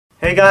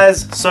Hey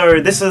guys, so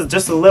this is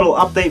just a little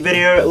update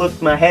video. Look,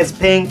 my hair's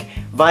pink,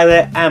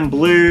 violet and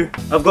blue.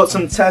 I've got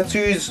some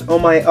tattoos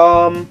on my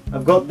arm.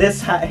 I've got this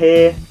hat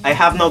here. I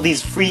have now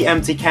these 3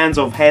 empty cans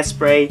of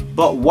hairspray.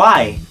 But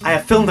why? I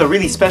have filmed a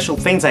really special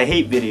things I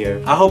hate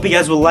video. I hope you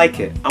guys will like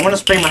it. I'm gonna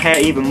spray my hair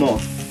even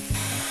more.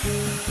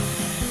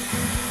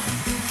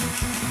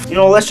 You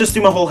know, let's just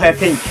do my whole hair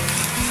pink.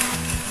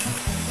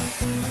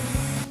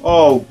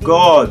 Oh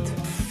god.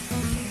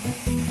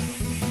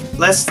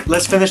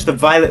 Let's finish the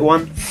violet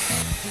one.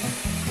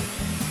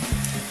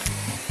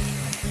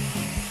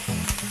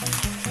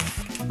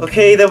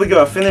 Okay, there we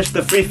go, I finished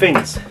the 3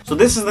 things. So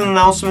this is an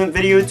announcement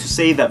video to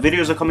say that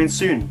videos are coming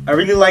soon. I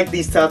really like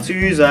these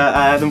tattoos.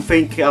 I don't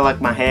think I like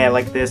my hair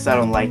like this. I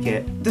don't like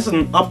it. This is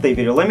an update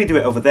video. Let me do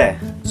it over there.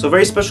 So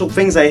very special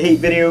things I hate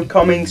video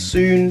coming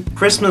soon.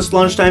 Christmas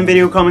lunchtime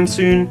video coming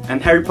soon. And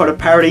Harry Potter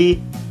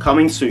parody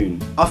coming soon.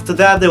 After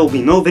that, there will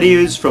be no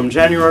videos from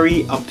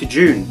January up to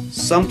June.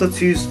 Some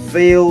tattoos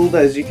failed,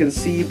 as you can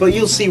see, but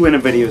you'll see when a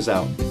video's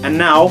out. And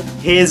now,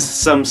 here's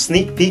some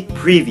sneak peek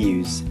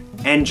previews.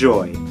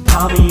 Enjoy.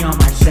 Call me on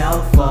my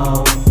cell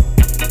phone.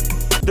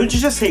 Don't you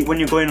just hate when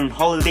you're going on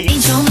holiday? I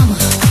ain't your mama.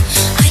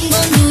 I ain't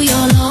gonna do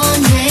your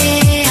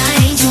laundry. I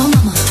ain't your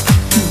mama.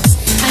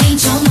 I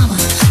ain't your mama.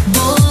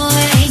 Boy,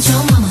 I ain't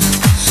your mama.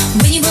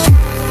 When you go.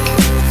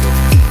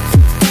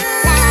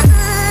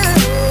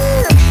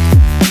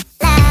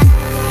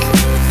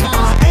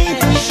 I ain't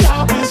the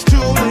sharpest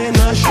tool in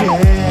the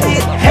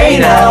shed. Hey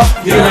now,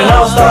 you're an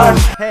all-star.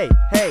 Hey,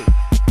 hey.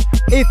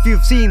 If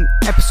you've seen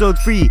episode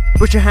 3,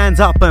 put your hands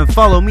up and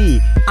follow me.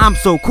 I'm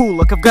so cool,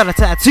 look, I've got a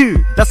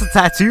tattoo. That's a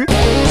tattoo.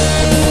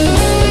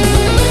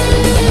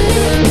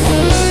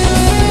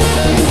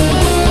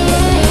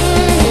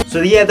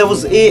 So yeah, that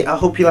was it. I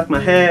hope you like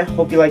my hair.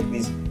 Hope you like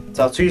these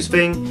tattoos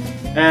thing.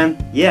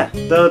 And yeah,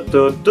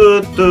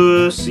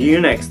 see you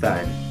next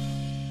time.